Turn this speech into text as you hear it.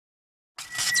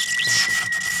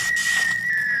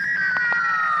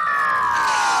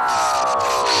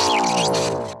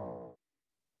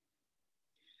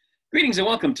Greetings and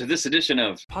welcome to this edition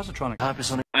of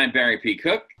Positronic. I'm Barry P.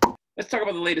 Cook. Let's talk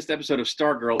about the latest episode of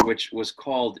Stargirl, which was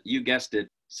called, you guessed it,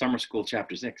 Summer School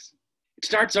Chapter 6. It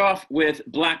starts off with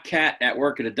Black Cat at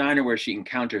work at a diner where she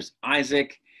encounters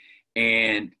Isaac,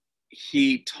 and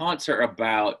he taunts her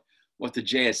about what the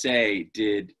JSA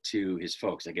did to his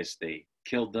folks. I guess they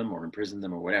killed them or imprisoned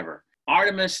them or whatever.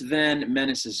 Artemis then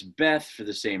menaces Beth for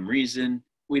the same reason.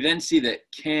 We then see that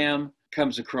Cam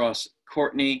comes across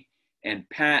Courtney and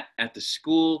Pat at the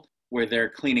school where they're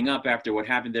cleaning up after what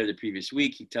happened there the previous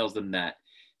week. He tells them that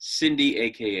Cindy,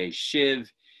 aka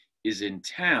Shiv, is in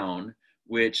town,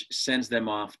 which sends them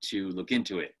off to look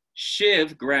into it.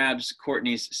 Shiv grabs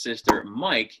Courtney's sister,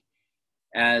 Mike,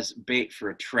 as bait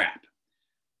for a trap.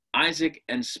 Isaac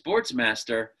and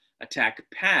Sportsmaster attack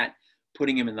Pat,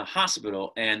 putting him in the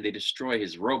hospital, and they destroy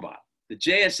his robot. The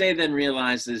JSA then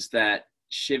realizes that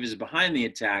Shiv is behind the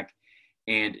attack,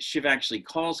 and Shiv actually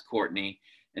calls Courtney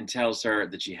and tells her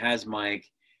that she has Mike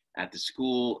at the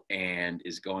school and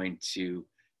is going to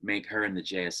make her and the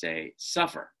JSA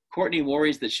suffer. Courtney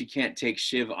worries that she can't take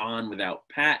Shiv on without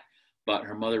Pat, but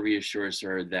her mother reassures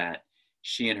her that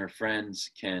she and her friends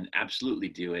can absolutely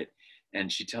do it,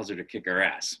 and she tells her to kick her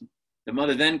ass. The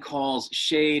mother then calls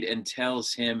Shade and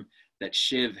tells him that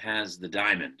Shiv has the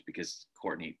diamond because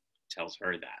Courtney tells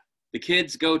her that. The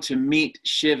kids go to meet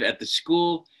Shiv at the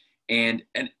school, and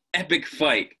an epic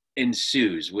fight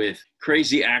ensues with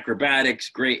crazy acrobatics,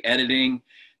 great editing,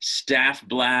 staff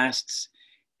blasts,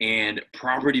 and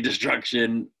property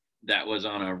destruction that was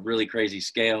on a really crazy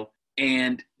scale.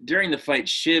 And during the fight,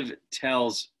 Shiv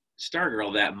tells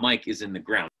Stargirl that Mike is in the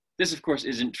ground. This, of course,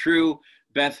 isn't true.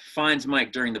 Beth finds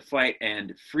Mike during the fight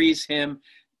and frees him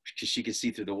because she can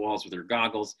see through the walls with her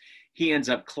goggles. He ends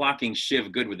up clocking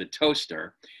Shiv good with a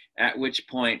toaster, at which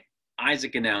point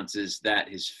Isaac announces that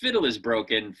his fiddle is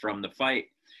broken from the fight,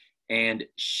 and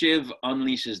Shiv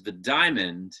unleashes the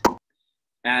diamond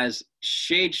as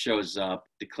Shade shows up,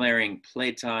 declaring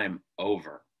playtime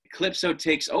over. Eclipso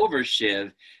takes over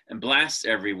Shiv and blasts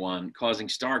everyone, causing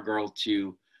Stargirl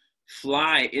to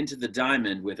fly into the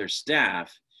diamond with her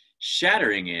staff,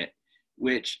 shattering it,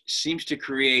 which seems to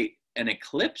create an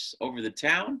eclipse over the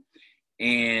town,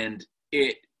 and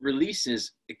it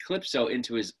releases Eclipso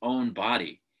into his own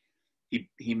body.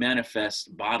 He manifests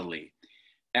bodily,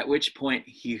 at which point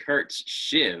he hurts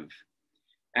Shiv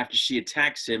after she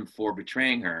attacks him for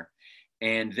betraying her,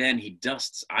 and then he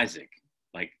dusts Isaac,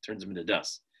 like turns him into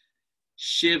dust.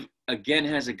 Shiv again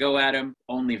has a go at him,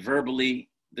 only verbally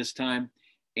this time,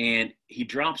 and he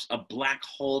drops a black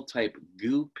hole type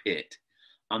goo pit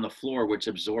on the floor, which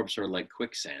absorbs her like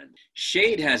quicksand.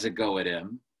 Shade has a go at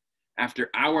him after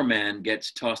Our Man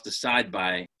gets tossed aside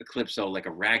by Eclipso like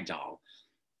a rag doll,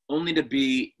 only to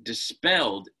be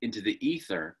dispelled into the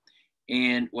ether.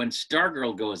 And when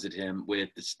Stargirl goes at him with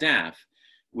the staff,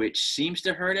 which seems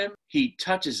to hurt him, he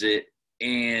touches it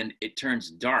and it turns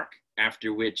dark,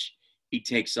 after which he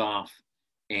takes off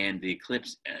and the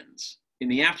eclipse ends. In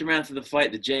the aftermath of the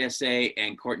fight, the JSA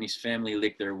and Courtney's family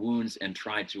lick their wounds and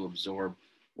try to absorb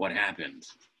what happened.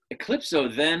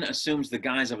 Eclipso then assumes the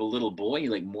guise of a little boy. He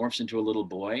like morphs into a little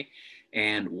boy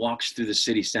and walks through the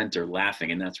city center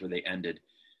laughing, and that's where they ended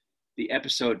the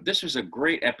episode. This was a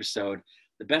great episode,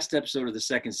 the best episode of the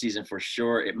second season for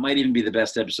sure. It might even be the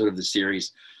best episode of the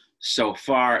series so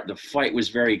far. The fight was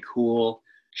very cool.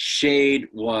 Shade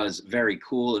was very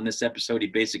cool in this episode. He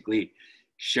basically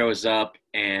shows up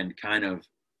and kind of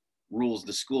rules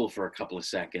the school for a couple of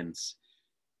seconds,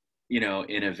 you know,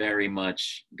 in a very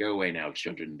much go away now,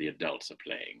 children, the adults are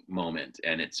playing moment.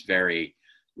 And it's very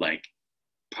like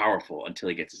powerful until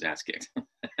he gets his ass kicked.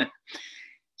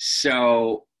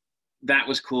 So that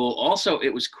was cool. Also,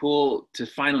 it was cool to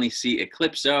finally see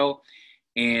Eclipso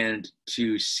and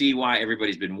to see why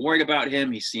everybody's been worried about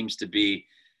him. He seems to be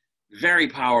very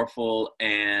powerful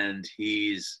and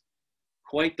he's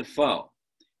quite the foe.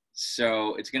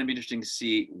 So it's going to be interesting to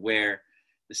see where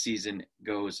the season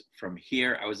goes from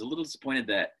here. I was a little disappointed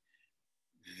that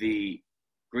the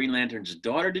Green Lantern's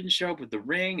daughter didn't show up with the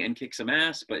ring and kick some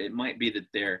ass, but it might be that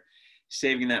they're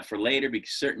saving that for later,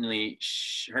 because certainly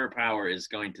her power is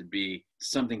going to be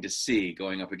something to see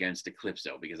going up against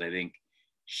Eclipso, because I think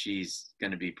she's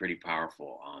going to be pretty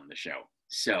powerful on the show.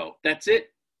 So that's it.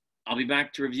 I'll be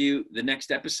back to review the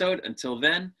next episode. Until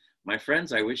then, my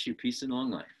friends, I wish you peace and long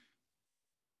life.